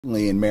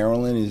In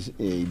Maryland is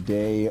a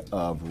day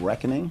of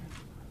reckoning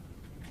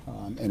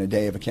and a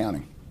day of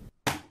accounting.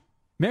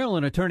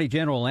 Maryland Attorney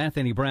General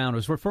Anthony Brown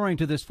was referring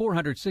to this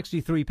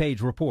 463-page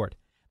report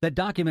that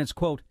documents,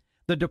 quote,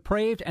 the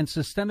depraved and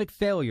systemic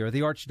failure of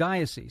the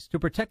Archdiocese to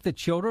protect the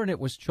children it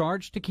was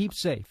charged to keep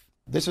safe.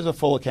 This is a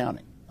full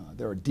accounting.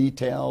 There are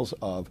details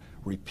of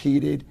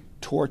repeated,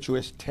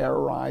 tortuous,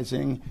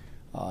 terrorizing,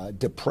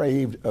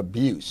 depraved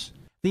abuse.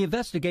 The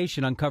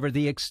investigation uncovered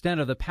the extent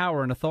of the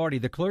power and authority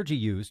the clergy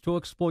used to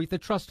exploit the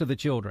trust of the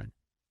children.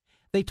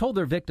 They told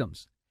their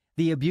victims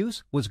the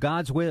abuse was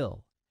God's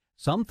will.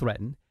 Some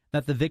threatened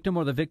that the victim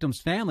or the victim's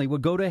family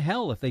would go to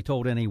hell if they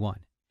told anyone.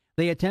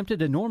 They attempted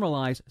to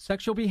normalize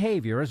sexual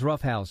behavior as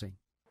roughhousing.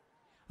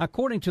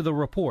 According to the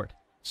report,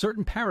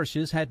 certain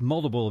parishes had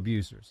multiple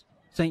abusers.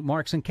 St.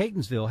 Mark's in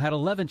Catonsville had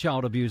 11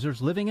 child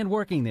abusers living and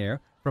working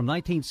there from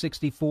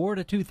 1964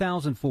 to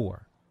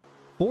 2004.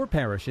 4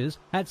 parishes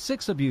had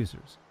 6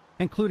 abusers,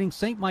 including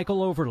St.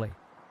 Michael Overley.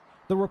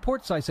 The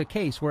report cites a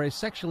case where a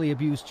sexually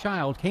abused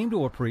child came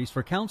to a priest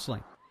for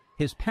counseling.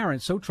 His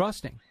parents so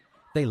trusting,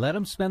 they let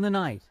him spend the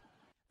night.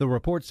 The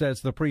report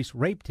says the priest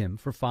raped him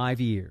for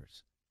 5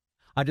 years.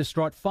 A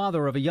distraught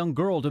father of a young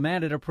girl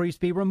demanded a priest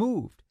be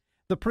removed.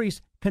 The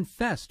priest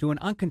confessed to an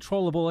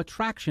uncontrollable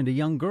attraction to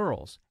young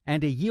girls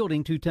and a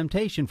yielding to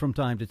temptation from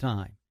time to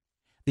time.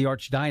 The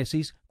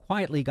Archdiocese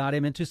quietly got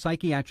him into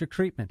psychiatric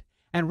treatment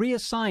and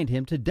reassigned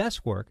him to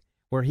desk work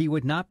where he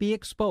would not be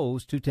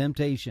exposed to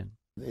temptation.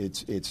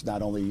 It's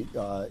not only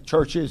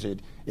churches,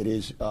 it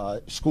is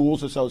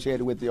schools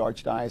associated with the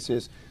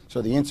Archdiocese.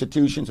 So the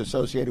institutions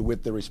associated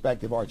with the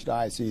respective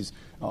archdioceses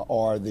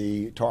are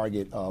the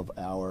target of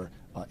our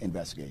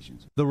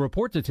investigations. The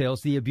report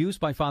details the abuse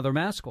by Father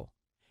Maskell.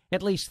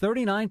 At least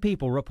 39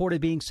 people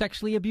reported being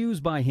sexually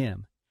abused by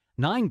him.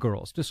 9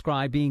 girls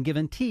described being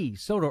given tea,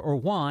 soda, or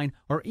wine,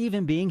 or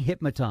even being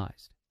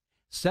hypnotized.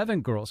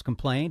 7 girls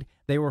complained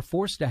they were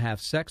forced to have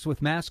sex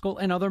with Maskell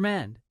and other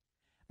men.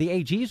 The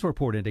AG's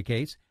report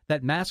indicates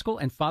that Maskell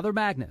and Father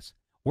Magnus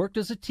worked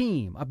as a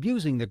team,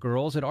 abusing the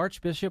girls at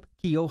Archbishop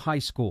Keough High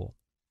School.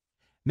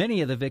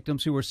 Many of the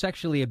victims who were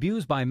sexually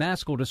abused by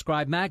Maskell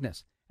described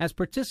Magnus as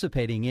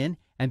participating in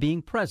and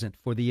being present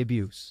for the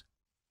abuse.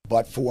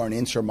 But for an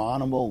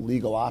insurmountable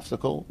legal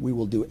obstacle, we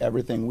will do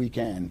everything we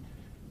can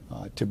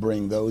to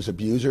bring those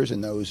abusers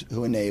and those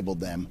who enabled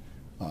them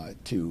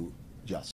to justice.